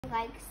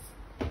like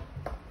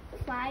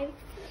five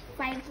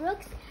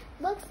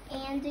books.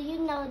 And do you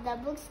know the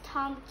books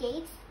Tom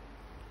Gates?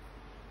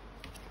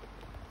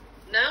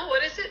 No,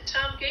 what is it?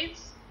 Tom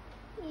Gates?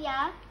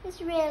 Yeah,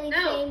 it's really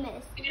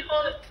famous. Can you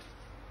hold it?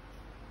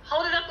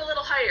 Hold it up a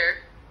little higher.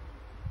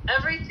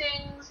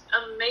 Everything's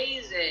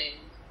amazing.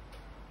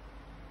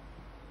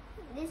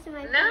 This is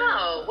my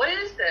No, what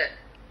is it?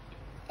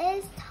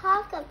 It's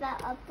talk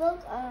about a book,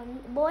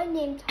 boy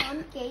named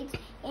Tom Gates,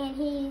 and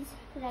he's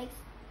like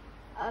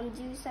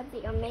do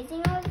something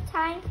amazing all the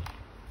time.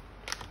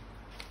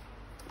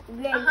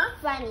 Very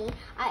funny.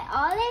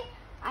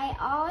 I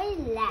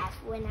always laugh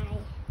when I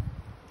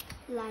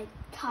like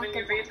talk when you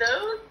about read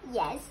those?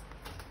 Yes.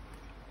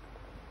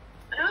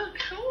 Oh,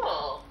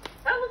 cool.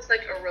 That looks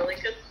like a really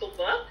good cool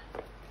book.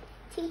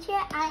 Teacher,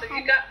 So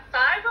you got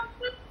 5 of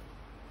them?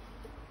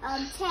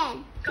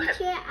 10. Go ahead.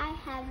 Teacher, I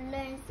have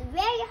learned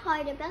very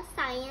hard about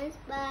science,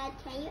 but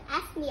can you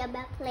ask me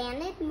about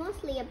planet?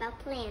 Mostly about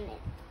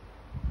planet.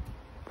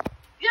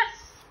 Yes.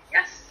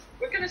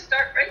 We're going to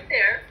start right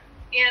there,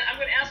 and I'm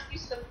going to ask you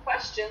some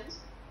questions.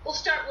 We'll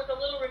start with a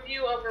little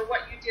review over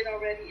what you did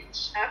already in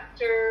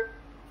chapter.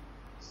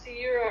 See,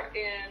 you're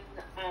in,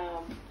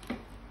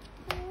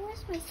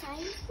 where's my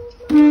science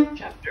book? what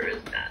chapter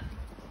is that?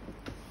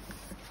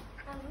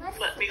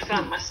 Let me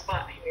find my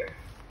spot here.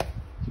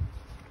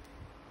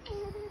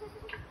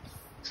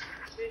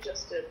 We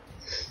just did.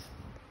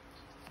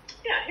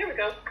 Yeah, here we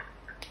go.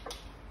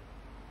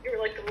 You were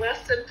like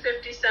lesson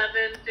 57,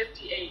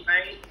 58,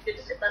 right? You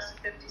did lesson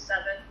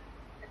 57,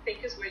 I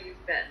think is where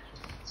you've been.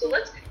 So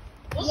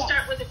we'll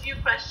start with a few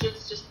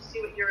questions just to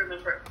see what you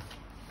remember.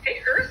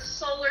 Okay, Earth's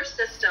solar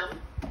system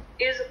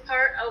is a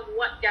part of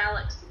what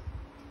galaxy?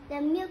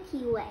 The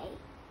Milky Way.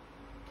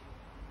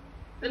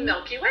 The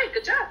Milky Way,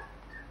 good job.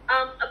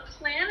 A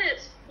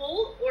planet's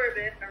full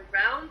orbit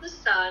around the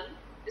sun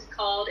is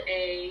called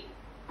a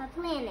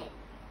planet.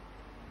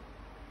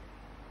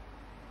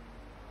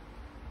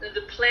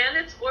 The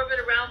planet's orbit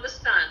around the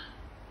sun.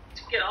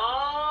 To get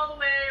all the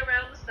way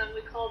around the sun,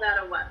 we call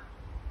that a what?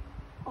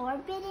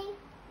 Orbiting?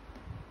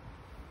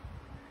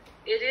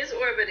 It is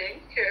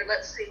orbiting. Here,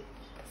 let's see.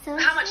 So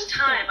how much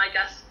time, I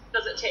guess,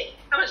 does it take?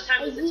 How much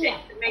time does it take?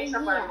 It makes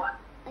up our what?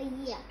 A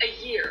year.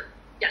 A year,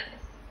 yes.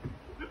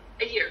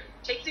 A year.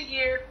 It takes a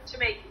year to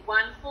make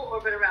one full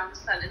orbit around the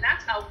sun, and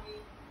that's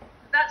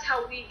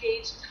how we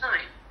gauge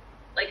time.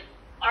 Like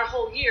our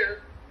whole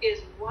year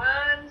is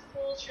one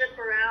full trip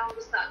around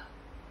the sun.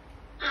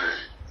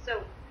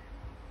 So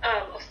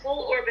a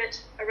full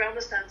orbit around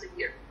the sun's a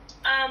year.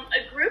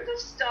 A group of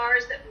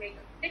stars that make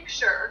a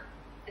picture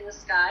in the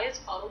sky is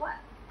called a what?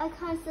 A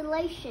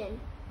constellation.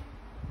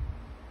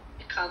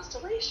 A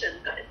constellation,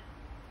 good.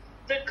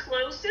 The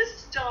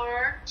closest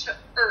star to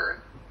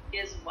Earth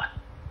is what?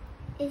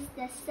 Is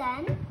the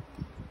sun.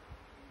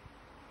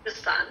 The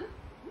sun.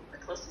 The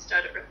closest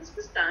star to Earth is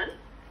the sun.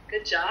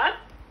 Good job.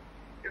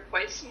 You're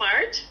quite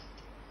smart.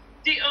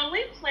 The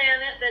only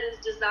planet that is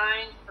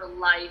designed for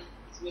life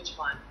is which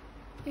one?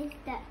 It's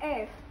the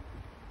Earth.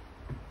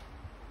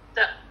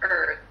 The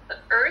Earth. The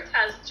Earth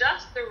has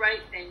just the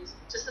right things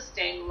to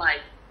sustain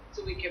life.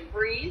 So we can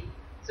breathe,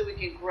 so we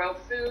can grow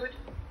food,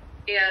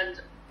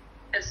 and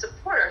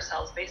support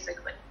ourselves,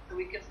 basically, so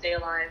we can stay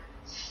alive.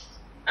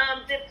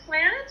 The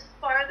planets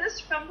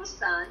farthest from the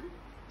sun,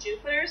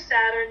 Jupiter,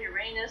 Saturn,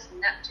 Uranus,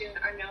 and Neptune,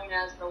 are known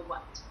as the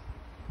what?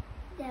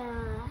 The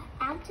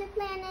outer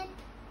planet.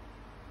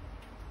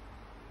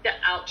 The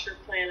outer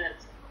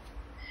planets.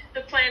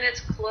 The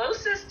planets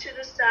closest to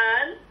the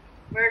sun,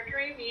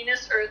 Mercury,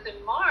 Venus, Earth,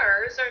 and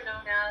Mars, are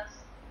known as?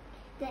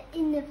 The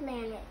inner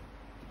planet.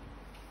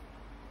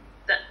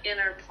 The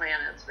inner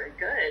planets. Very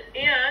good.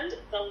 And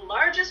the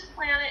largest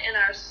planet in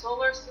our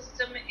solar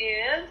system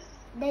is?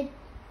 The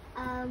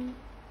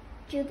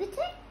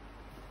Jupiter?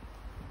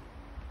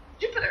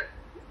 Jupiter.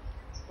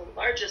 It's the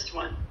largest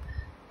one.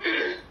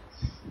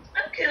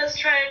 Okay, let's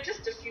try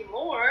just a few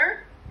more.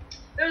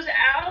 Those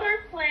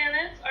outer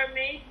planets are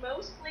made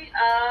mostly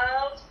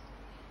of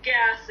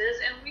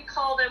gases, and we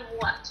call them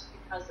what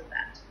because of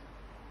that?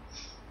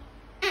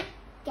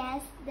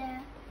 Gas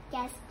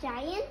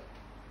giant?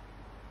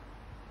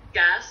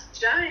 Gas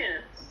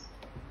giants.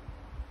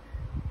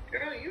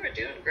 Girl, you are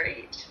doing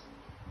great.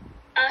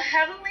 A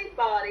heavenly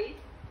body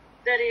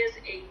that is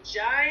a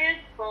giant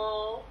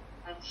ball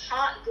of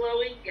hot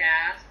glowing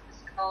gas is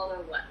called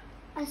a what?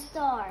 A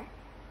star.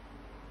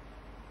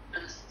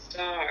 A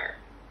star.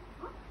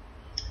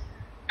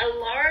 A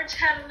large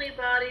heavenly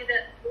body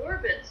that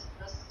orbits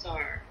a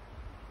star.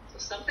 So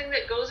something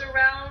that goes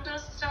around a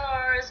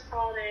star is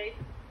called a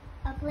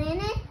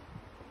planet?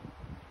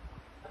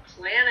 A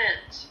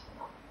planet.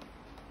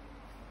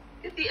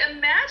 The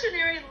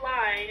imaginary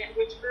line at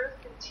which Earth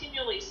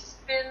continually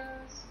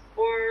spins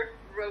or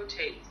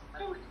rotates. What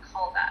do we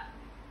call that?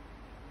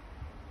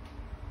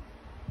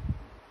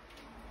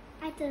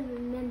 I don't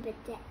remember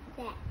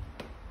that.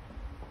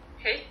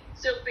 Okay,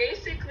 so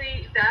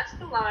basically that's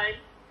the line.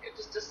 Here,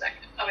 just a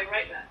second. I'll be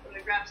right back. Let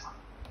me grab some.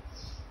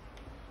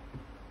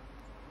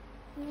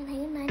 Nghe thấy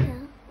hôm nay hả?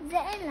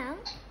 Dễ lắm.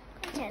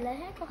 trả lời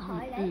hết câu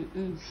hỏi đấy.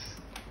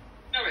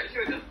 All right,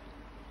 here we go.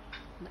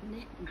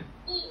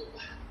 Ooh.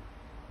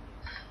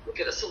 We'll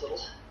get us a little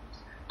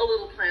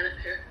planet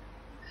here.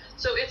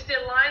 So it's the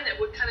line that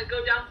would kind of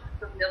go down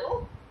the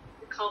middle.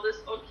 We call this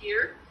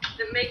here.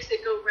 That makes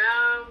it go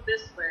round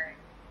this way.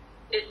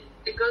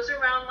 It goes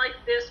around like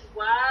this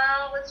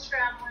while it's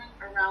traveling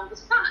around the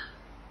sun.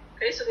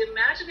 Okay, so the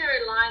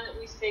imaginary line that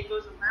we say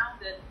goes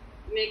around it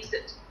makes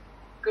it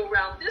go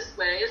around this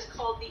way is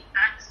called the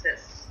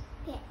axis.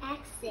 The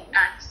axis.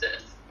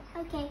 Axis.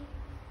 Okay.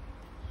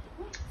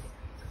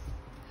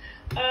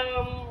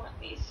 Let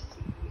me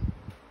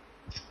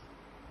see.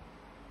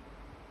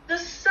 The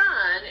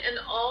sun and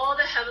all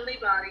the heavenly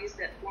bodies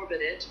that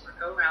orbit it or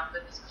go around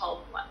it is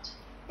called what?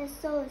 The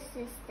solar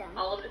system.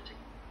 All of it.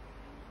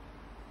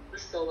 The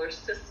solar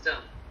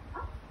system.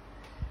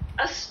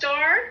 A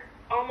star,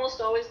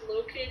 almost always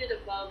located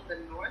above the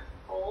North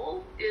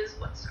Pole, is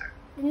what star?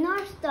 The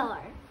North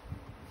Star.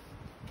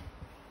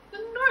 The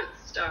North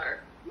Star.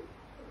 The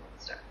North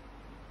Star.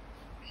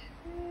 Okay,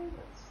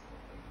 let's see.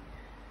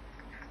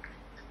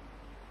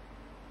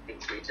 I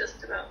think we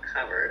just about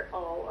covered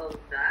all of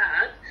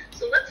that.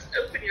 So let's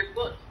open your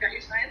book. You got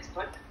your science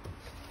book?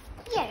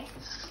 Yes.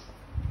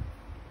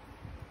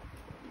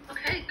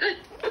 Okay, good.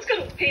 Let's go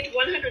to page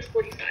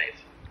 145.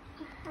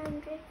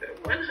 100. Go to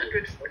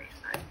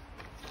 145.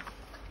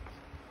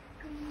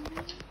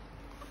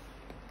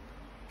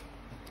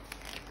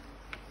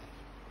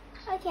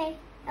 Okay.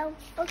 Oh,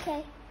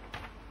 okay.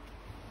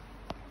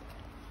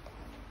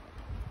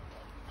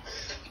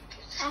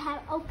 I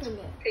have opened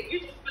it. Okay, you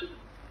did one.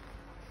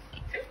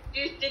 Okay.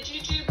 Did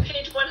you do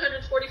page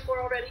 144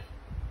 already?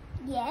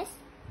 Yes.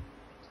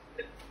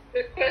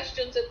 The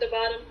questions at the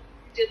bottom,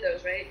 you did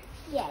those, right?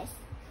 Yes.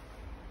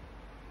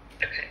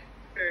 Okay,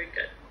 very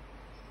good.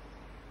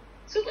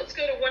 So let's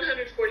go to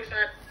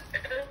 145,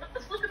 and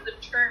let's look at the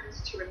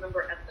terms to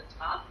remember at the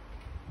top.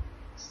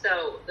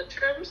 So the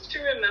terms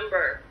to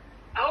remember,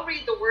 I'll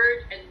read the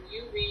word and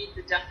you read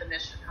the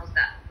definition. How's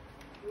that?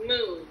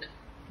 Moon.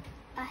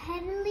 A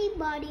heavenly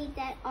body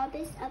that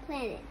orbits a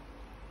planet.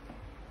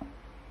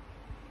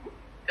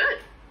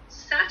 Good.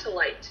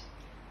 Satellite.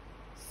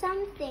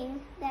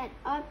 Something that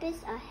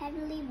orbits a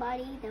heavenly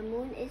body. The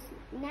moon is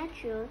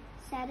natural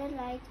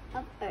satellite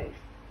of Earth.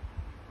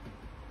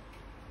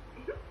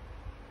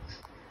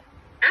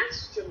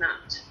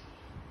 Astronaut.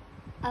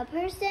 A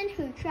person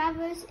who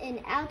travels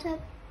in outer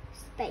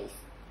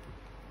space.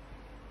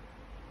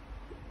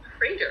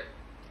 Crater.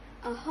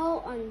 A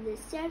hole on the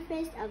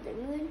surface of the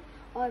moon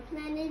or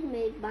planet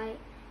made by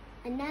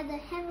another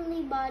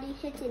heavenly body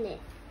hitting it.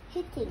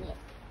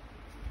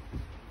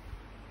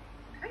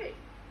 Okay.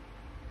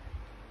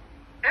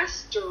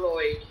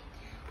 Asteroid.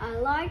 A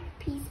large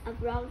piece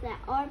of rock that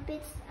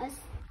orbits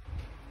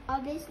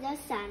the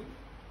sun.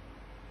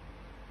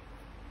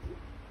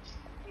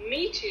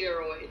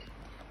 Meteoroid.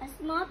 A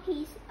small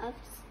piece of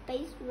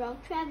space rock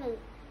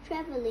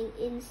traveling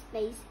in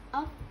space,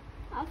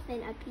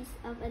 often a piece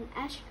of an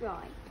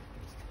asteroid.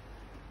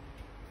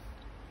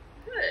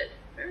 Good,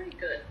 very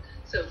good.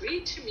 So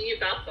read to me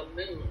about the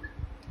moon.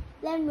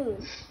 The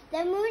moon.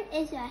 The moon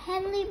is a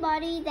heavenly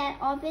body that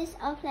orbits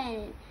a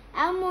planet.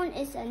 Our moon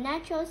is a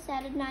natural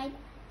satellite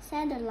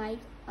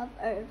of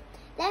Earth.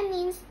 That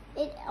means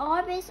it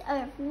orbits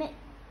Earth.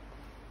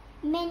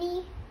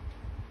 Many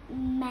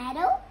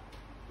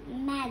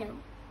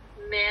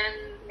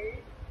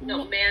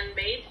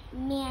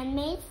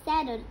man-made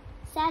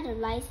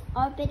satellites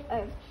orbit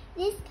Earth.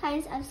 These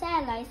kinds of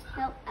satellites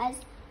help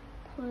us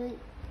predict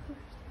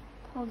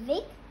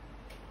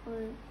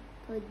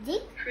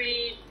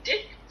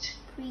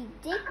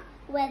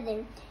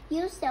weather,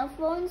 use cell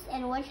phones,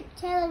 and watch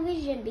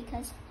television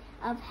because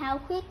of how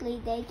quickly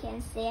they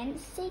can send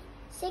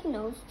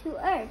signals to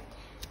Earth.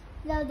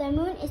 Though the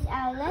moon is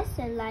our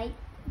lesser light,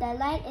 the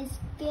light it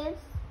gives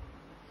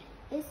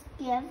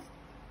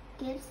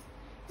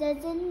does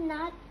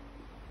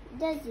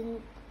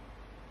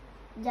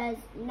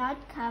not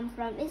come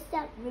from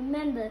itself.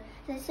 Remember,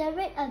 the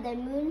surface of the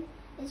moon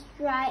is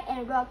dry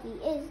and rocky.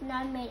 It is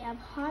not made of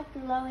hot,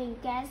 glowing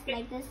gas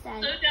like the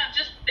sun. Slow down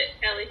just a bit,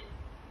 Kelly.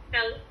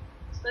 Kelly,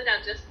 slow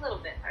down just a little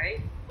bit, all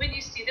right? When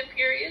you see the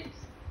periods,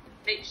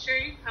 make sure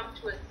you come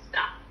to a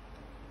stop,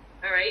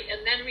 all right?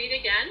 And then read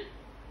again.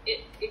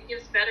 It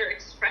gives better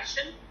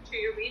expression to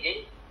your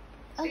reading,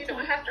 so you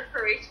don't have to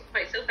hurry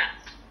quite so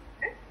fast.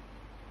 Okay?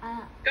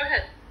 Go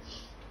ahead.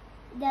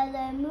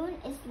 The moon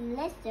is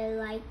lesser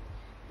light.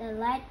 The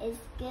light it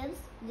gives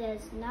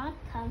does not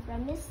come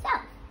from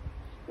itself.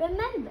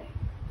 Remember,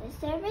 the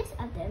surface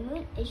of the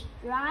moon is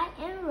dry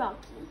and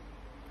rocky.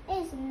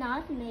 It is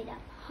not made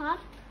of hot,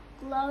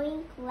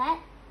 glowing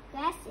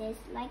gases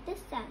like the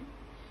sun.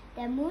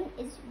 The moon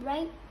is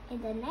bright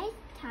in the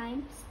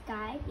nighttime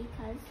sky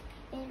because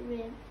it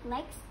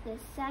reflects the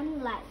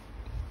sunlight.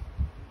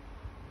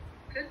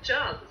 Good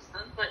job,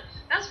 sunlight.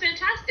 That's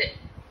fantastic.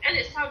 And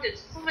it sounded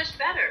so much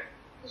better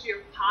because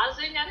you're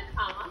pausing at a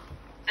comma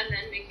and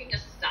then making a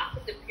stop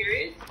at the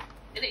period,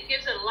 and it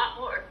gives it a lot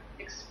more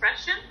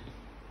expression.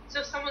 So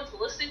if someone's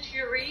listening to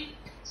your read,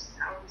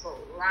 Sounds a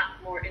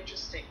lot more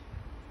interesting.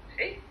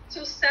 Okay,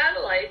 so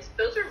satellites,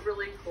 those are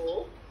really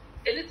cool.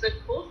 And it's a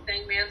cool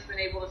thing man's been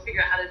able to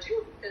figure out how to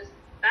do, because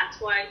that's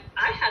why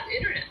I have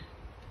internet.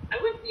 I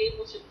wouldn't be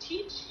able to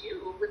teach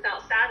you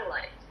without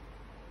satellite.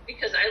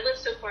 Because I live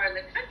so far in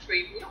the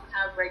country, we don't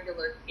have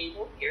regular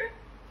cable here.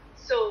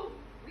 So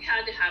we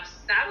had to have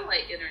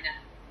satellite internet.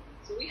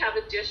 So we have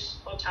a dish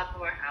on top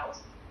of our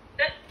house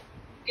that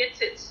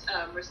gets its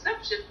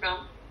reception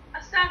from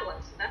a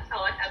satellite. So that's how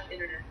I have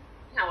internet,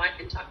 and how I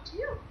can talk to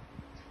you,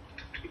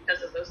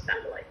 because of those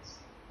satellites.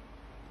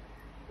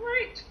 All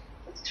right,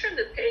 let's turn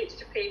the page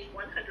to page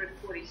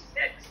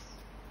 146.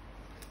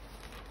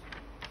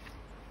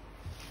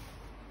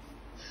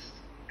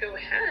 Go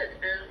ahead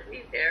and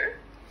read there.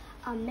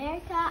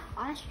 American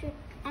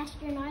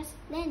astronauts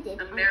landed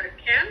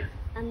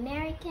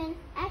American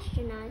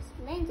astronauts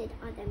landed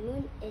on the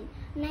moon in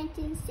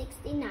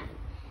 1969.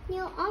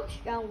 Neil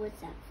Armstrong was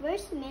the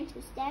first man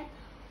to step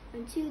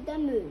onto the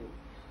moon.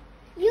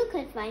 You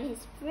could find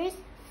his first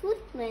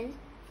footprint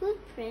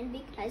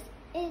because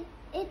it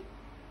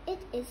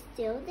is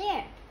still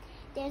there.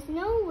 There's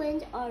no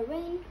wind or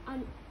rain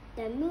on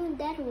the moon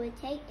that would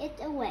take it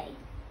away.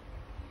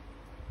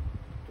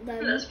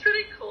 That's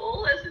pretty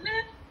cool, isn't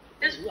it?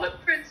 His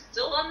footprint's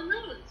still on the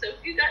moon, so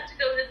if you got to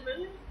go to the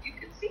moon, you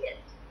could see it.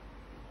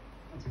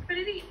 That's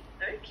pretty neat.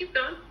 All right, keep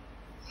going.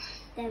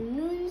 The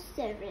moon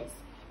surface.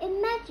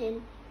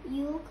 Imagine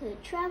you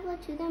could travel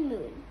to the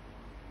moon.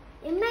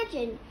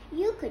 Imagine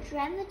you could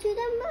travel to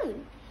the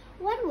moon.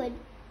 What would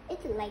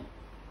it like?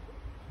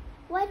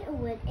 What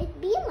would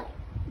it be like?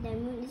 The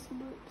moon is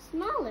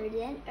smaller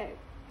than Earth.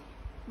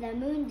 The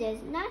moon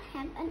does not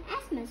have an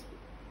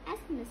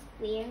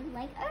atmosphere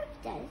like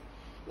Earth does.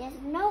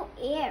 There's no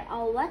air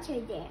or water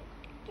there.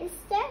 Its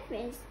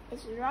surface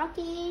is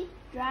rocky,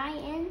 dry,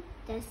 and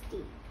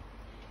dusty.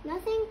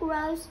 Nothing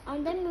grows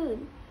on the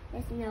moon.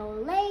 There's no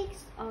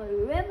lakes or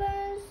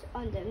rivers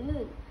on the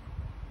moon.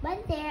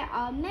 But there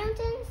are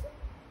mountains,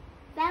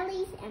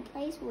 valleys, and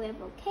places where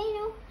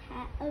volcanoes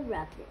have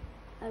erupted.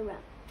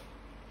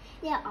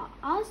 There are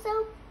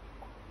also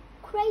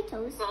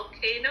craters.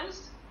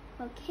 Volcanoes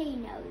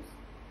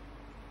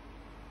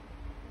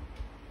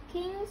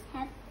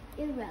have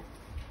erupted.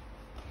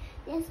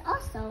 There's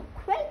also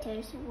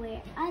craters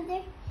where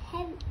other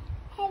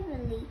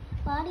heavenly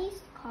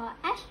bodies called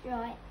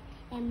asteroids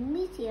and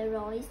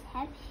meteoroids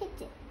have hit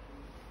it.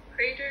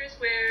 Craters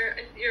where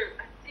I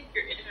think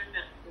your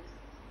internet is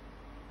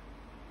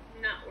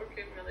not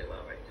working really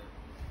well right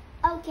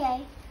now.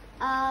 Okay,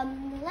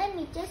 let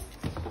me just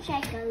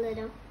check a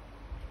little.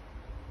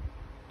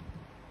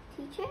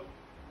 Teacher?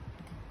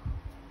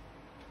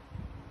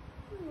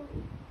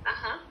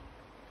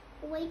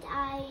 Wait,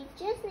 I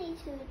just need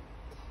to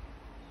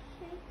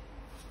check.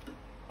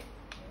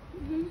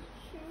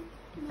 Check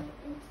my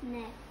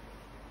internet.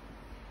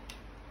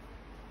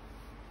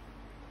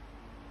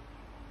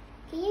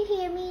 Can you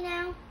hear me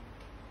now?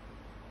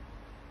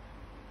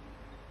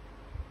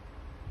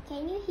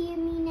 Can you hear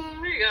me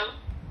now? There you go.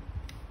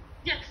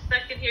 Yes,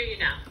 I can hear you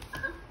now.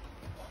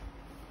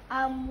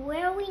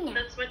 Where are we now?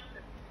 That's what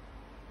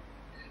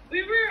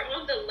we were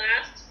on the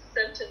last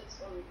sentence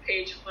on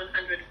page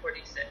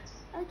 146.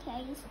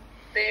 Okay.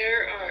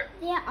 There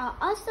are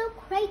also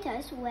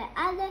craters where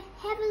other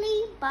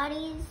heavenly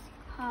bodies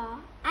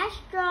called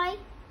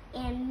asteroids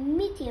and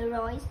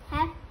meteoroids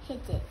have hit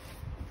it.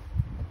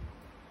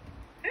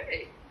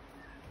 Hey,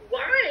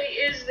 why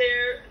is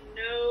there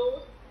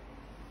no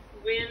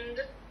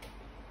wind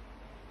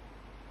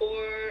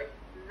or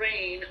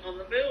rain on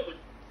the moon?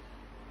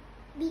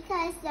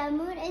 Because the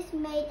moon is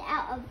made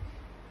out of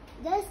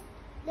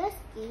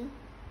dusty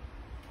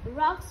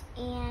rocks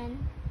and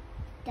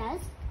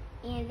dust,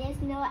 and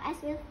there's no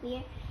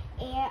atmosphere,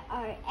 air,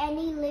 or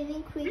any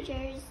living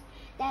creatures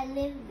that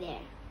live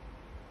there.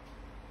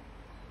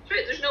 That's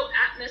right, there's no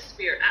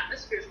atmosphere.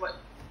 Atmosphere is what?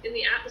 In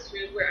the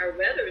atmosphere is where our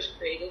weather is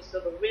created, so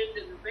the wind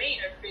and the rain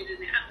are created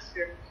in the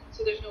atmosphere.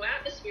 So there's no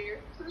atmosphere,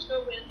 so there's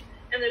no wind,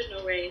 and there's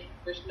no rain.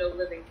 There's no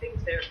living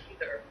things there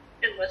either,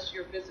 unless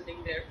you're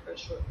visiting there for a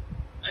short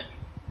time.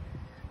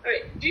 All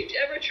right, did you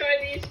ever try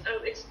these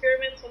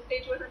experiments on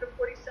page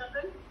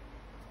 147?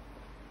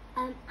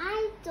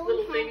 I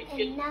don't have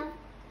enough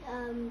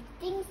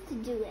things to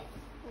do it,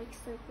 like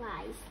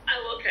supplies.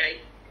 Oh, okay.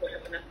 You don't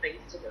have enough things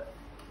to do it.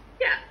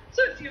 Yeah,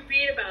 so if you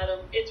read about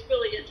them, it's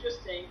really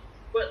interesting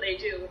what they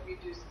do. If you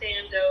do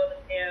sand dough in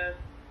the pan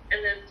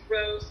and then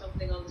throw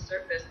something on the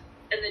surface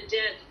and then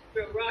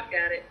throw a rock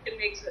at it, it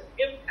makes an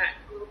impact,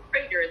 a little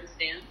crater in the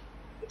sand,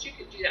 but you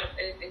could do that with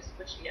anything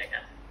squishy, I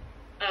guess.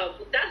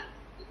 But that's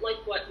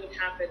like what would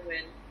happen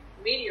when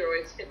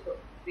meteoroids hit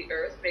the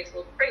Earth, makes a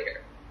little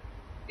crater,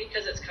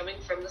 because it's coming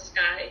from the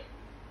sky,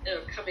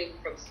 coming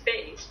from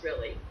space,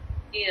 really.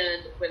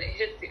 And when it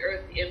hits the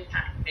Earth, the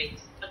impact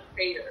makes a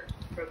crater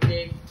or a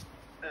big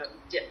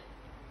dip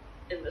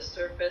in the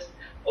surface.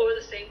 Or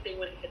the same thing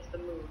when it hits the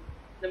moon.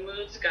 The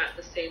moon's got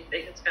the same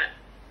thing. It's got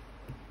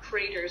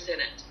craters in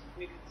it.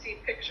 You can see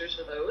pictures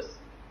of those.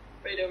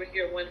 Right over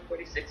here,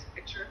 146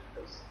 picture,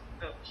 those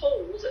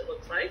holes, it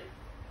looks like.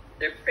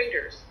 They're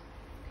craters.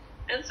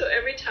 And so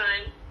every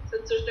time,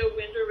 since there's no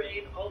wind or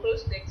rain, all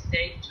those things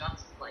stay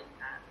just like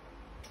that.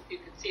 You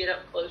can see it up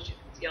close. You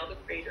can see all the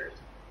craters.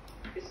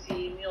 You can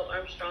see Neil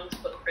Armstrong's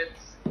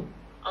footprints,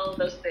 all of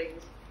those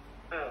things.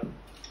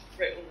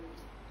 Right.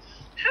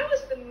 How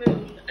is the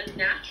moon a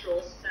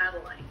natural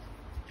satellite?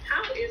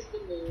 How is the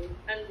moon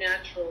a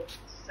natural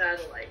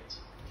satellite?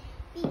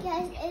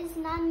 Because it's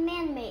not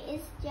man-made.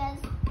 It's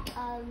just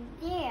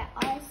there.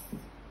 Or it's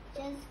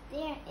just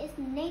there. It's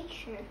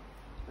nature.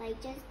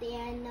 Like just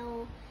there.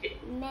 No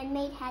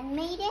man-made had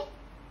made it.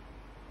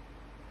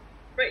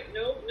 Right.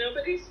 No,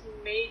 nobody's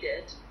made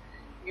it.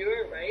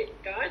 You're right.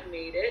 God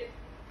made it.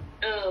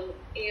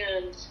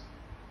 And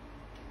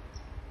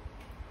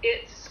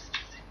it's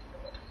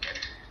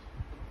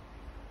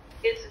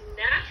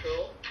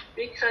natural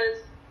because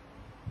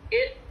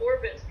it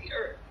orbits the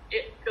Earth.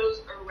 It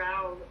goes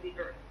around the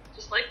Earth,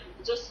 just like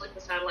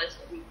the satellites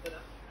that we put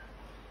up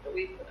in the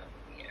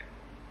air.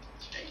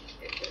 Okay?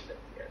 It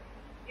orbits the Earth.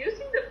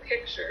 Using the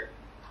picture,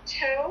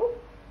 tell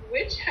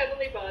which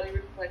heavenly body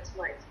reflects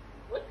light.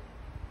 Look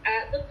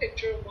at the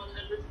picture of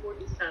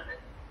 147.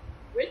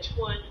 Which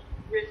one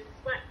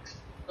reflects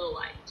the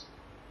light?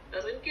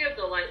 Doesn't give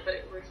the light, but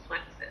it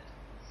reflects it.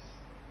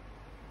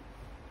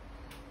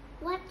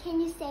 What can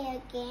you say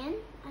again?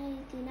 I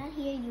do not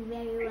hear you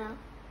very well.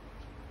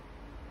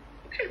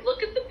 Okay,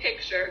 look at the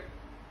picture.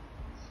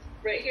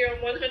 Right here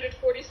on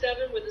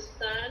 147 with the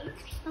sun,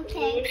 the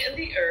moon, and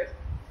the earth.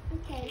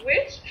 Okay.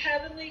 Which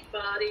heavenly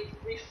body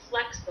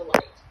reflects the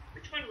light?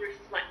 Which one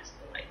reflects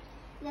the light?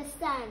 The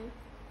sun.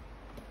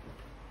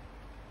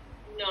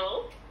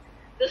 No.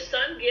 The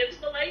sun gives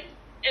the light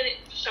and it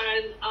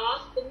shines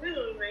off the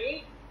moon,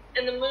 right?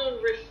 And the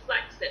moon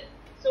reflects it.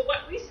 So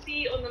what we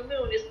see on the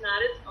moon is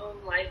not its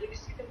own light. When you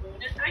see the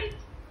moon at night,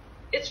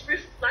 it's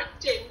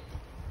reflecting,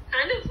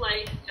 kind of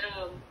like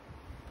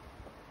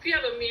if you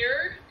have a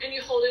mirror and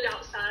you hold it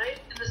outside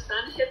and the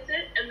sun hits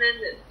it and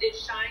then it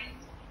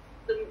shines,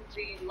 the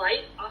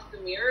light off the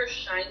mirror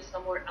shines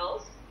somewhere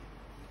else.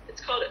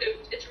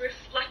 It's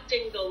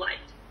reflecting the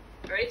light,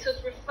 right? So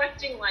it's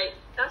reflecting light.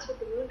 That's what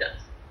the moon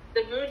does.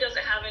 The moon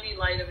doesn't have any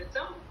light of its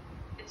own.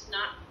 It's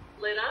not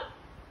lit up.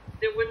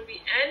 You wouldn't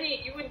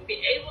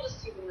be able to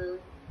see the moon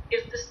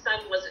if the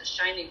sun wasn't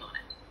shining on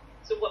it.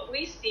 So what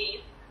we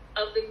see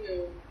of the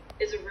moon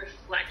is a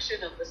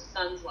reflection of the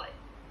sun's light.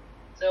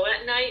 So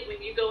at night,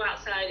 when you go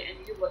outside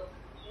and you look at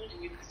the moon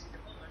and you can see the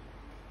moon,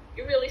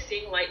 you're really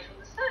seeing light from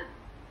the sun,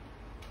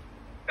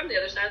 from the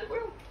other side of the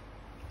world.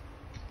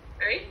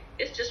 Right?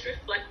 It's just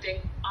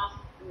reflecting off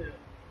the moon.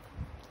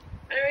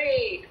 All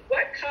right.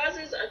 What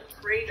causes a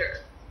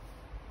crater?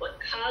 What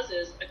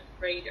causes a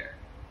crater?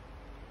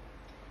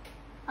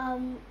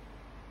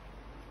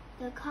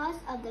 The cause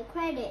of the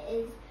crater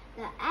is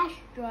the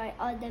asteroid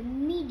or the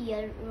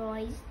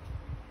meteoroids,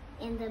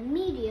 and the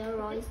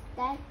meteoroids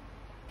that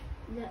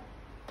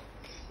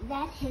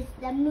hits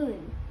the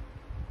moon.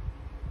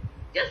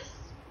 Yes.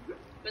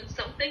 When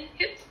something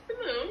hits the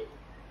moon,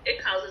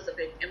 it causes a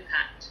big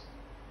impact,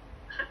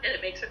 and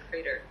it makes a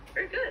crater.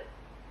 Very good.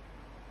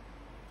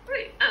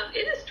 Right.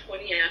 It is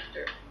 20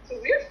 after. So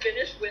we're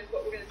finished with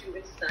what we're going to do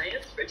in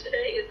science for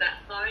today. Is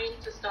that fine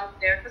to stop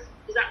there?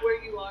 Is that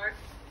where you are?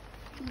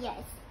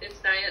 Yes. In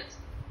science?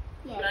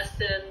 Yes.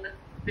 Lesson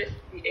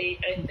 58,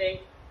 I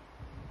think.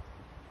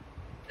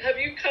 Have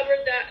you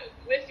covered that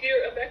with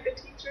your abeka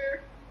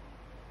teacher?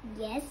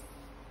 Yes.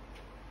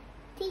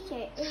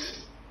 Teacher,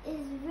 is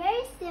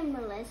very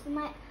similar. So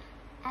my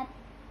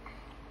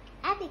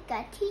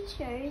abeka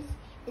teachers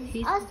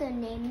is also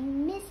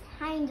named Miss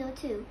Heindel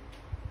too.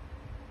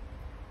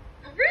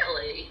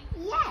 Really?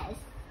 Yes.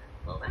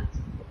 Well,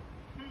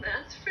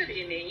 that's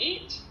pretty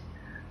neat.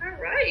 All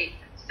right.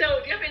 So,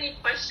 do you have any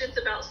questions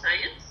about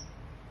science?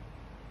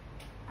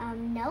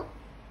 No.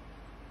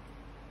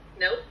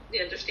 No?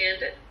 You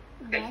understand it?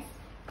 Okay. Yes.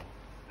 All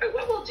right,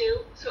 what we'll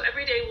do, so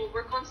every day we'll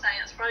work on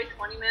science, probably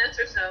 20 minutes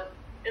or so,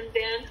 and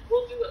then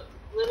we'll do a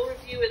little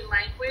review in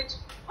language.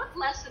 What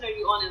lesson are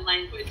you on in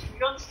language? Are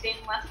you on the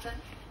same lesson?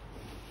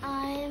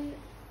 I'm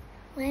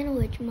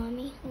language,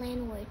 Mommy.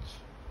 Language.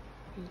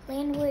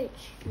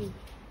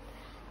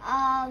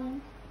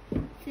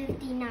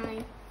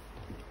 59.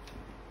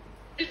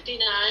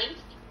 59?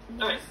 Yes.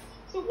 All right.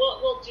 So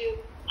what we'll do,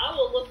 I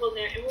will look on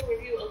there and we'll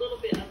review a little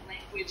bit of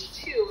language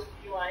too, if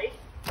you like.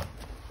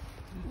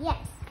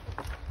 Yes.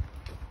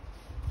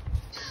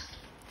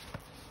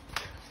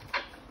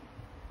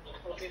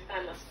 Let me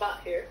find my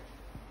spot here.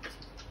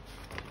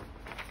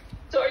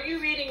 So are you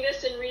reading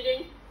this and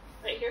reading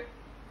right here?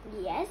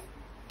 Yes.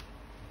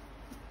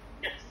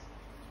 Yes.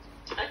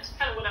 That's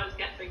kind of what I was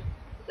guessing,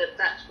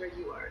 that's where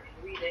you are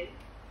in reading.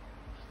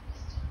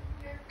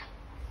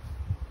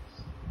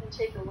 And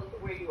take a look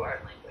at where you are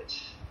in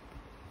language.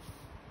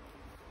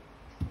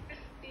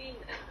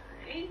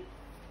 59.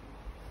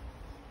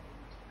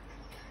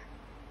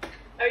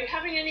 Are you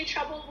having any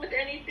trouble with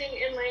anything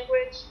in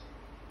language?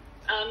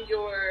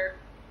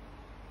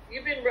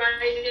 You've been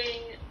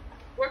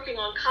working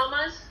on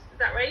commas, is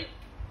that right?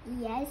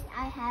 Yes,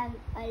 I have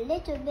a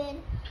little bit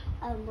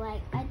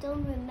like I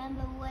don't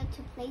remember where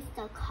to place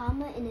the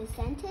comma in a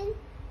sentence.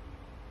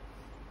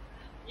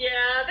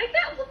 Yeah, they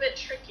get a little bit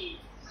tricky.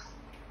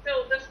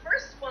 So the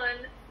first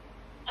one,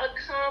 a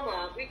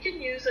comma, we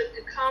can use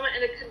a comma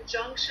and a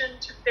conjunction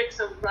to fix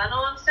a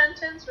run-on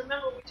sentence.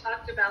 Remember we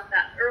talked about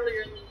that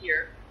earlier in the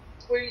year,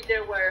 where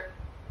there were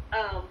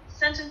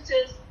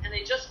sentences and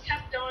they just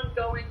kept on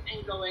going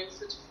and going.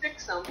 So to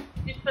fix them,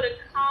 you put a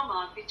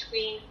comma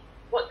between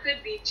what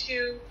could be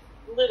two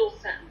little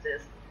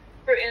sentences.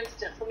 For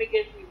instance, let me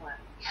give you one.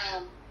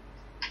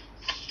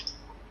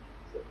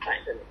 Let's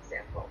find an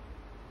example.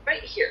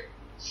 Right here.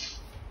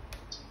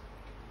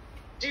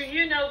 Do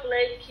you know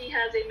Blake, he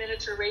has a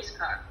miniature race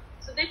car?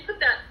 So they put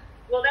that,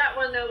 well that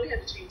one though, we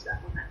had to change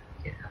that one. That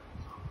can't have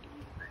a comma.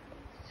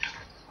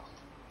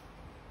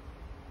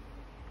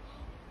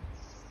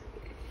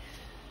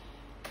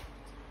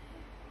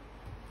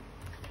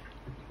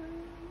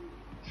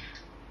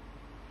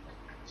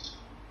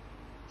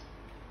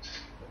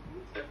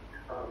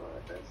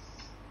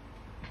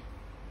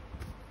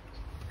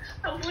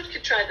 Oh, we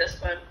could try this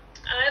one.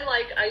 I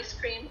like ice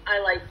cream, I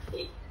like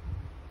cake.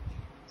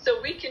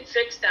 So we can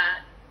fix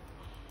that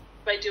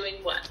by doing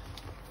what?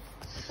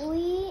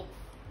 We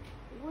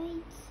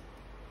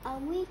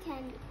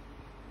can,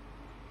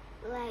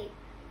 like,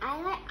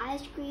 I like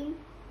ice cream,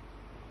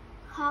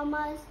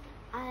 commas,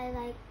 I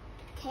like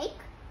cake.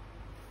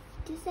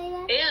 Did you say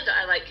that? And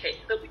I like cake.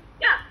 So we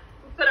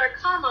put our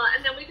comma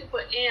and then we can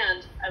put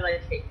and I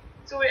like cake.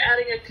 So we're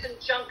adding a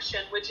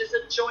conjunction, which is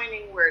a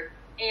joining word.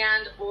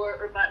 And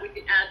or but we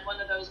can add one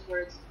of those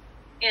words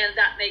and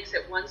that makes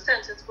it one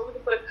sentence, but we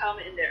can put a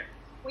comma in there.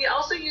 We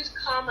also use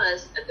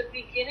commas at the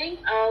beginning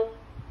of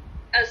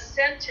a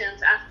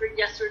sentence after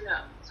yes or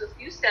no. So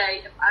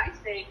if I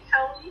say,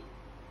 Kelly,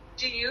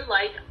 do you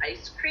like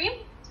ice cream?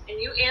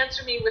 And you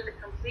answer me with a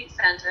complete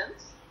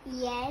sentence.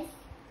 Yes,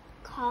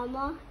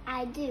 comma,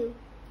 I do.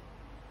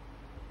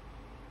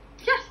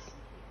 Yes,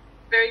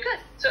 very good.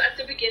 So at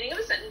the beginning of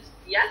a sentence,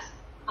 yes,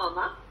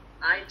 comma,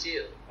 I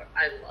do. Or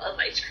I love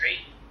ice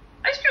cream.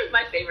 Ice cream is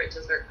my favorite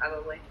dessert,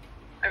 probably.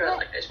 I really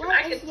like ice cream.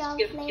 What is your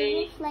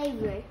favorite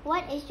flavor?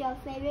 What is your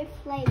favorite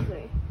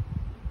flavor?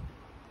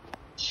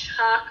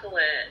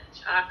 Chocolate.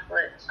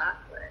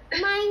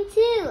 Mine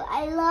too.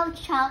 I love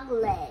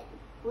chocolate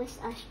with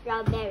a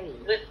strawberry.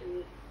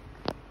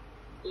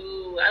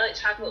 I like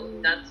chocolate with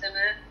nuts in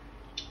it,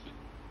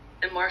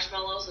 and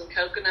marshmallows and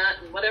coconut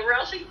and whatever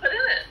else you can put in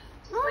it.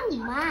 Oh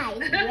my,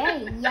 it's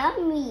very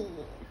yummy.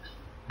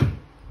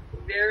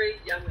 Very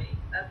yummy.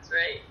 That's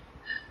right.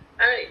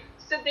 All right.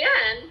 So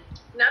then,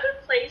 another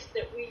place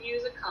that we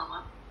use a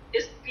comma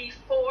is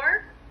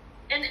before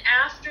and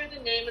after the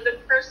name of the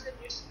person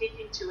you're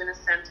speaking to in a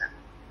sentence.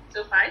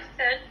 So if I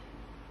said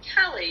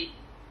Kelly,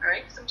 all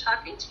right, because I'm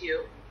talking to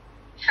you,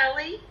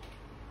 Kelly,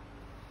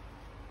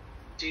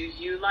 do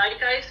you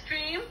like ice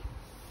cream?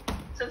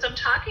 Since I'm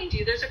talking to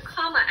you, there's a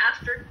comma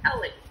after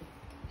Kelly.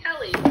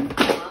 Kelly,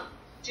 comma,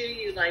 do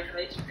you like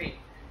ice cream?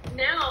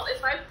 Now,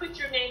 if I put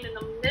your name in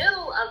the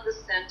middle of the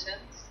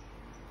sentence,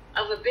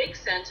 of a big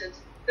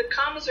sentence, the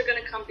commas are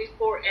going to come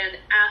before and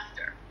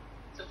after.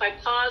 So if I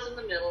pause in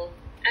the middle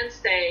and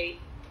say,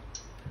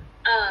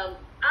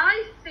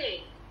 I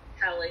think,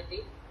 Kelly,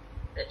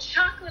 that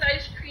chocolate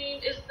ice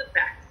cream is the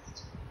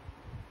best.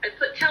 I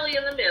put Kelly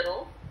in the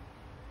middle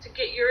to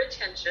get your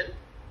attention.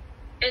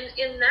 And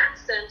in that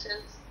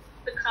sentence,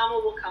 the comma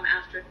will come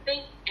after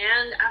think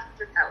and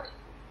after Kelly.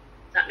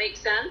 Does that make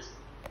sense?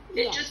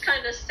 Yes. It just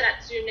kind of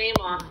sets your name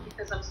off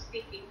because I'm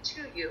speaking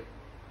to you.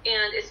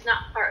 And it's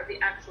not part of the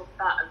actual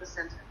thought of the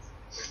sentence.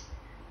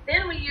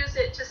 Then we use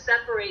it to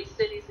separate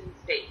cities and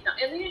states. Now,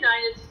 in the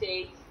United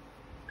States,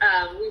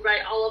 we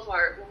write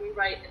when we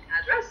write an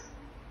address,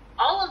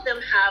 all of them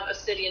have a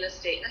city and a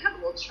state. And I have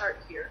a little chart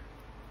here.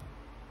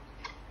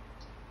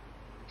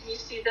 Can you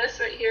see this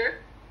right here?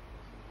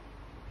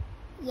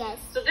 Yes.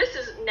 So this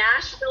is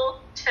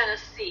Nashville,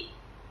 Tennessee.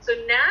 So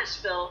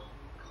Nashville,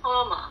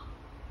 comma,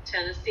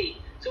 Tennessee.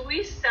 So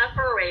we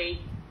separate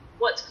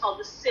what's called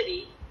the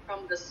city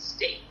from the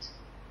state.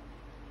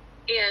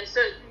 And so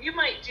you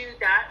might do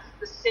that,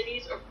 the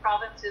cities or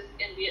provinces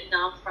in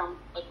Vietnam from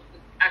an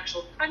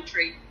actual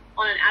country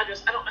on an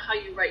address. I don't know how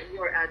you write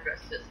your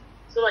addresses.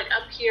 So like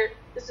up here,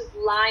 this is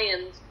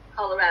Lyons,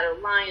 Colorado.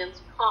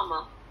 Lyons,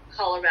 comma,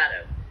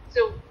 Colorado.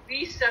 So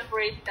we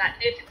separate that.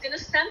 If it's in a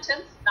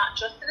sentence, not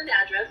just in an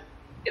address,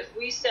 if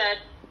we said,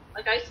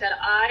 like I said,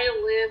 I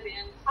live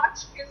in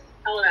Hotchkiss,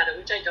 Colorado,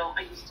 which I don't,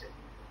 I used to.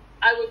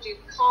 I would do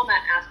comma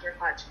after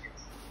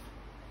Hotchkiss.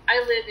 I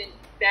live in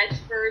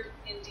Bedford,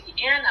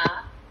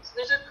 Indiana, so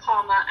there's a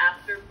comma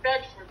after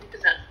Bedford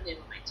because that's the name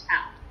of my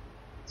town.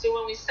 So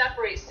when we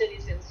separate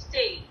cities and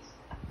states,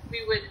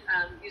 we would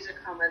use a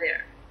comma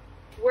there.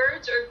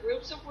 Words are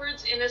groups of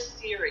words in a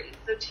series.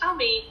 So tell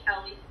me,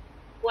 Kelly,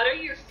 what are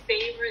your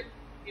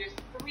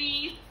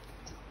three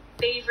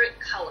favorite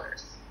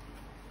colors?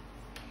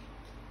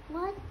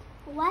 What?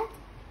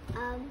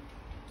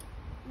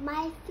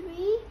 My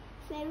three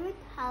favorite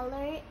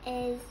color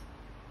is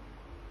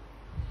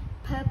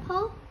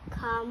purple,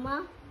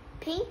 comma,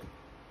 pink,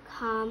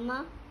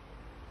 comma,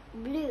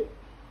 blue.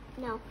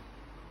 No.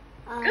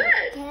 Good.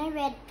 Can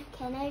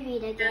I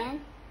read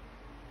again?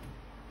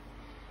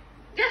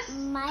 Yes.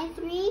 My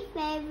 3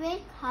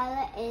 favorite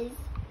color is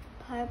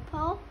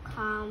purple,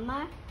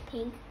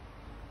 pink,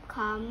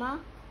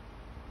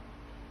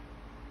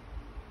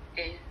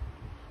 Okay.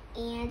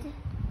 and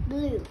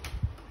blue.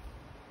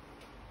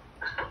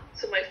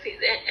 So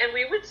and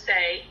we would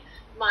say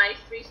my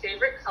 3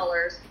 favorite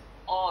colors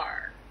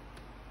are,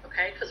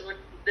 okay, because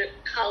the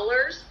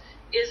colors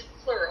is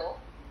plural,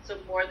 so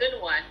more than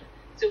one.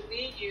 So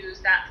we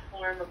use that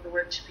form of the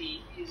word to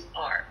be, use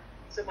are.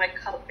 So my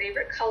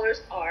favorite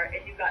colors are,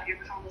 and you got your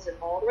commas in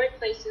all the right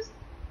places,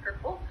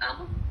 purple,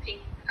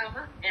 pink,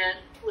 and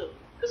blue,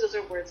 because those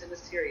are words in the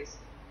series.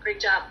 Great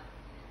job.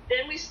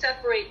 Then we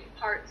separate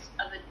parts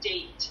of a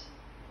date.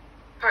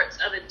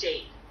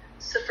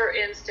 So for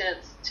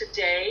instance,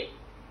 today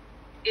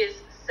is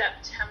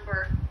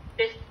September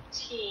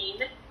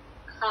 15,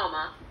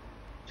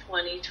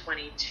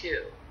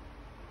 2022.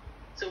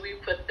 So we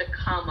put the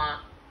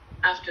comma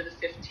after the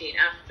 15,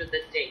 after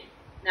the date.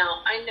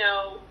 Now,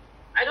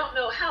 I don't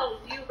know how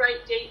you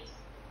write dates.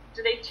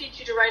 Do they teach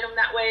you to write them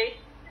that way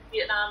in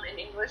Vietnam in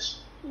English?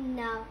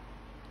 No.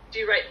 Do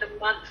you write the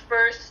month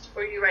first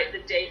or you write the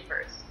day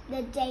first?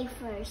 The day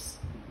first.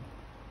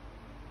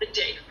 The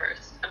day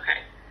first, okay.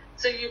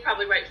 So you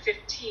probably write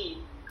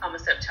 15,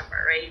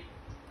 September, right?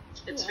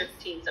 It's Yes.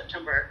 15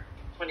 September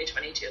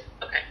 2022.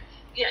 Okay.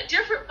 Yeah,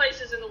 different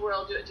places in the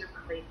world do it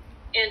differently.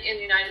 And in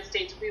the United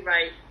States, we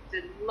write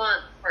the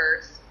month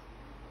first,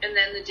 and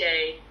then the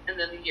day, and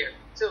then the year.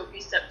 So it would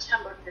be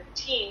September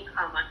 15,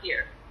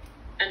 here,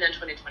 and then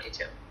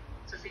 2022.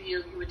 So for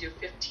you, you would do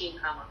 15,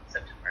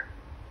 September,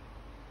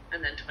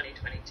 and then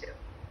 2022.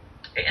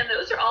 Okay, and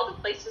those are all the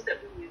places that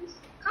we use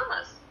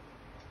commas.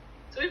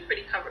 So we've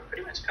pretty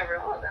much covered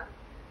all of them.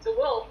 So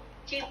we'll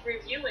keep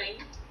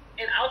reviewing,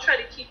 and I'll try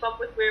to keep up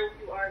with where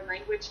you are in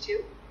language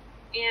too.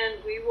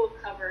 And we will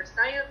cover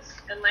science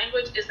and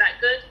language. Is that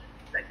good?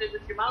 Is that good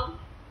with your mom?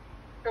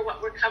 For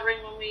what we're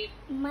covering when we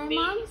My meet?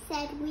 mom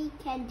said we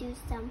can do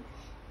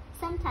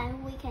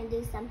sometimes we can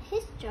do some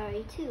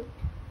history too.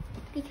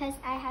 Because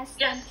I have some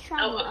Yes.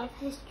 trouble Okay. of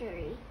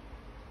history.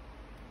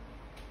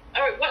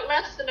 All right, what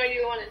lesson are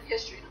you on in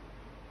history?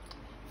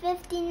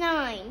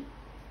 59.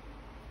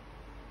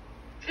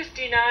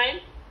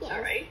 59? Yes.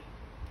 All right.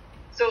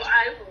 So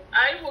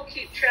I will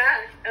keep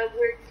track of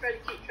try to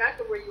keep track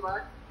of where you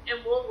are,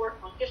 and we'll work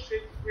on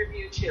history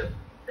review too.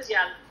 Because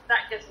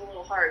that gets a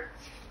little hard.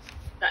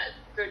 That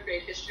 3rd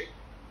grade history.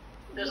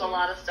 There's a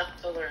lot of stuff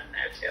to learn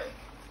there too.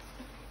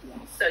 Yes.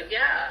 So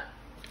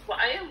well,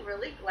 I am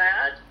really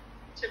glad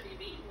to be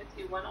meeting with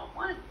you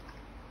one-on-one,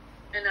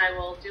 and I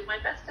will do my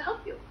best to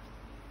help you.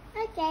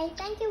 Okay,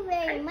 thank you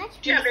very Okay. much,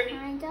 Do you Miss have any-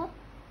 Handel.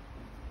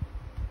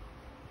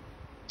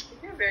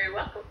 You're very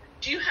welcome.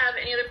 Do you have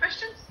any other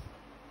questions?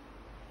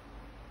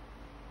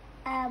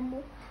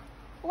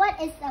 What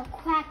is a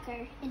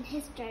quacker in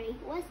history?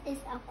 What is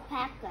a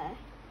quacker?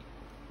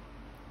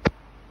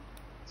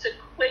 It's a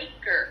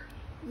Quaker.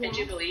 Yes. Did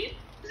you believe?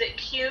 Is it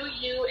Quaker?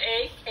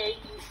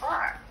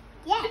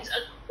 Yes. It's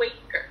a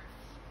Quaker.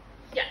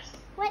 Yes.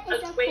 What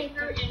is a Quaker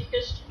Quaker? in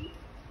history.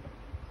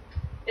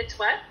 It's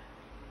what?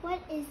 What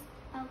is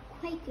a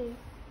Quaker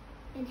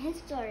in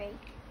history?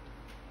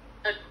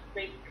 A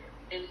Quaker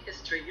in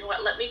history. You know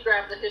what? Let me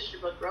grab the history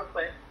book real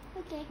quick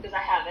Okay. because I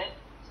have it.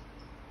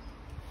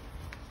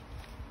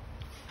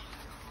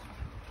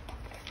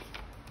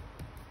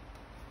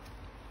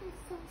 I'm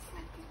so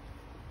excited.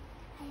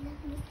 I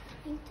love Miss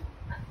Handel.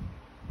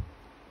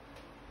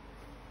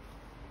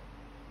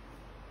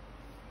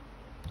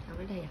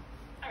 Ở đây à?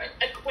 All right,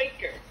 a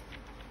Quaker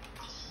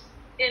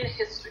in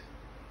history.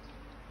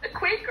 A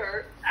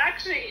Quaker,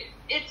 actually,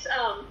 it's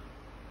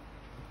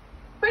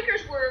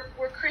Quakers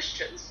were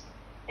Christians,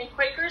 and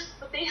Quakers,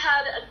 but they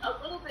had a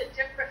little bit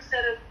different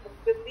set of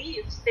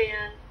beliefs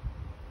than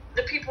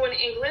the people in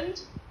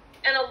England,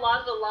 and a lot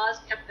of the laws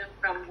kept them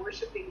from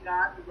worshiping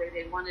God the way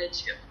they wanted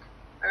to.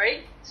 All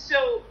right,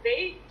 so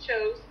they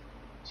chose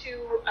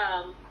to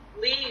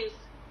leave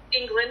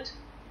England,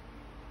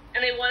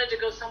 and they wanted to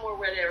go somewhere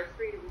where they were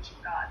free to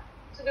worship God.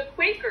 So the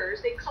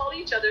Quakers, they called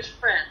each other's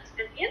friends.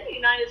 And in the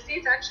United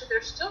States, actually,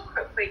 there's still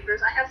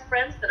Quakers. I have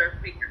friends that are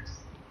Quakers.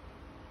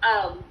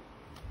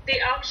 They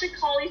actually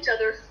call each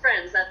other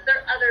friends. That's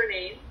their other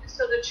name.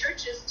 So the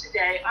churches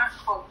today aren't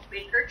called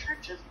Quaker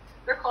churches.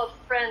 They're called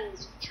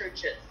Friends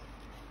churches.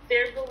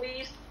 Their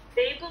beliefs,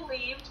 they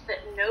believed that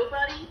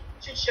nobody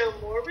should show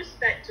more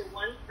respect to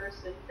one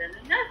person than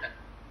another.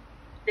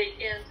 They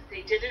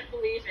didn't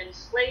believe in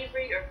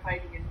slavery or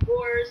fighting in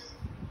wars,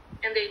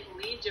 and they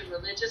believed in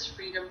religious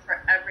freedom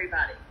for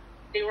everybody.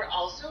 They were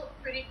also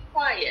pretty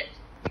quiet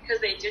because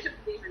they didn't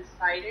believe in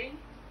fighting,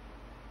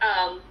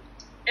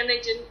 and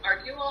they didn't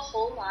argue a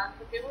whole lot,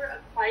 but they were a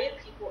quiet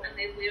people, and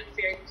they lived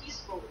very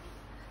peacefully.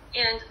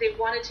 And they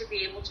wanted to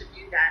be able to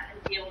do that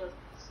and be able to be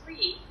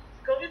free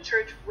to go to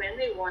church when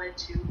they wanted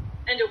to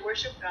and to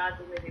worship God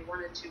the way they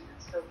wanted to.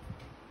 And so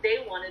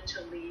they wanted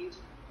to leave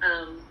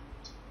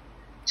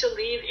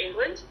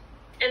England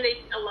And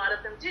a lot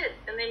of them did,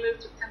 and they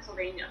moved to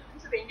Pennsylvania.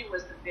 Pennsylvania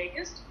was the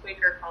biggest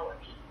Quaker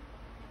colony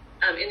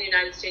in the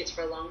United States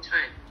for a long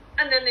time.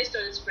 And then they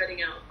started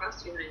spreading out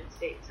across the United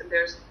States. And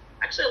there's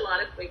actually a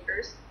lot of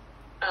Quakers,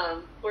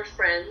 or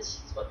Friends,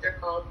 is what they're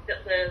called,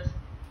 that live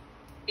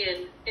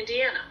in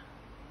Indiana.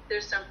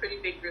 There's some pretty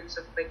big groups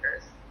of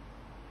Quakers.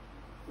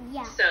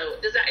 Yeah. So,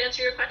 does that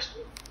answer your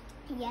question?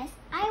 Yes,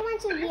 I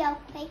want to be a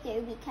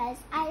Quaker because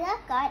I love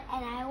God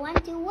and I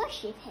want to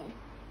worship Him.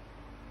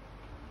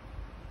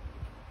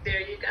 There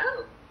you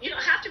go. You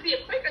don't have to be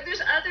a Quaker.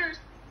 There's others.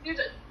 You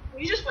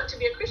just want to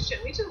be a Christian.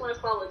 We just want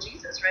to follow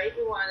Jesus, right?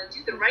 We want to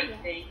do the right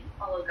thing,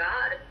 follow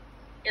God,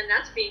 and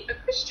that's being a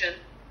Christian.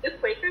 The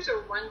Quakers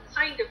are one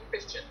kind of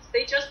Christians.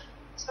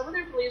 Some of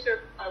their beliefs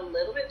are a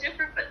little bit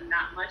different, but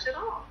not much at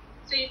all.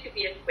 So you could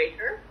be a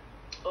Quaker,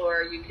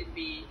 or you could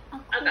be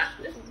a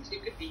Baptist,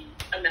 you could be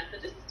a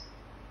Methodist.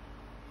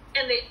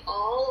 And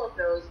all of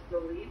those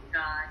believe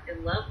God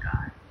and love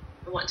God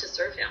and want to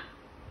serve Him.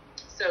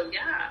 So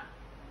yeah.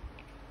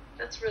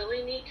 That's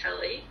really neat,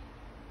 Kelly.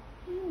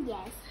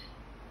 Yes.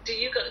 Do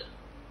you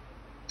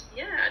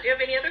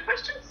have any other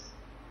questions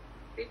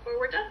before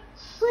we're done?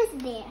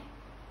 Who's there?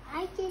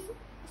 I just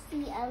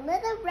see a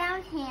little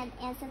brown hand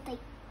and something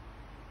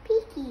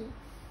peeky.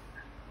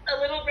 A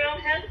little brown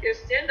head? Here,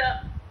 stand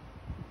up.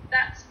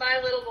 That's my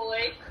little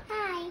boy.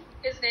 Hi.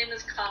 His name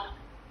is Colin.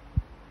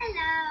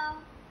 Hello.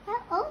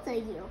 How old are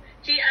you?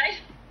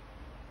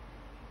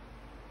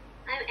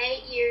 I'm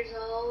 8 years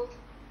old.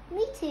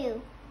 Me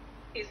too.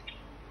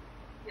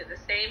 You're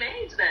the same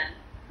age then.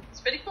 It's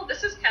pretty cool.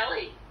 This is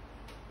Kelly.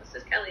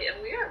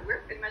 And we're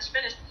pretty much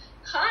finished.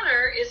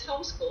 Connor is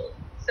homeschooled.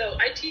 So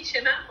I teach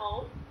him at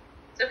home.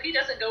 So he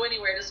doesn't go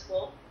anywhere to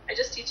school. I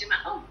just teach him at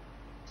home.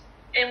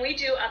 And we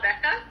do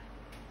abeka.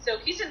 So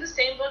he's in the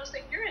same books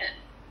that you're in.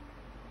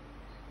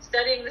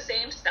 Studying the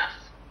same stuff.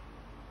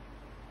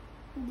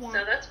 Yeah.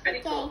 So that's pretty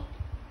cool.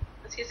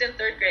 Because he's in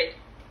 3rd grade.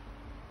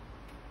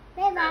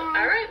 Bye-bye.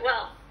 All right,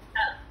 well.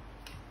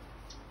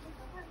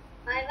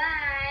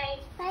 Bye-bye.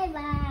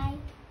 Bye-bye.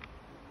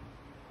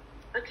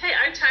 Okay,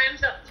 our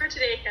time's up for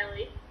today,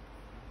 Kelly.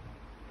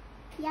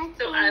 Yeah.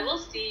 So I will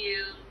see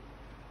you.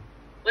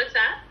 What's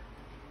that?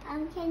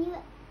 Can you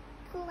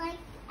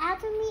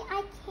after me?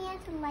 I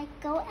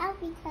can't go out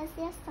because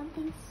there's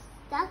something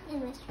stuck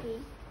in the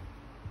tree.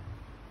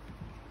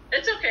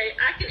 It's okay.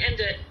 I can end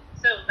it.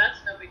 So that's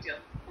no big deal.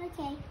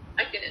 Okay.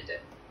 I can end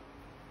it.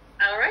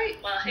 All right.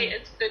 Well, hey,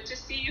 it's good to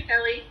see you,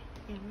 Kelly.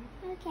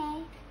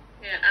 Okay.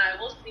 And I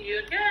will see you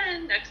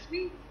again next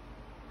week.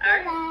 All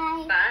right.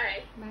 Bye. Bye.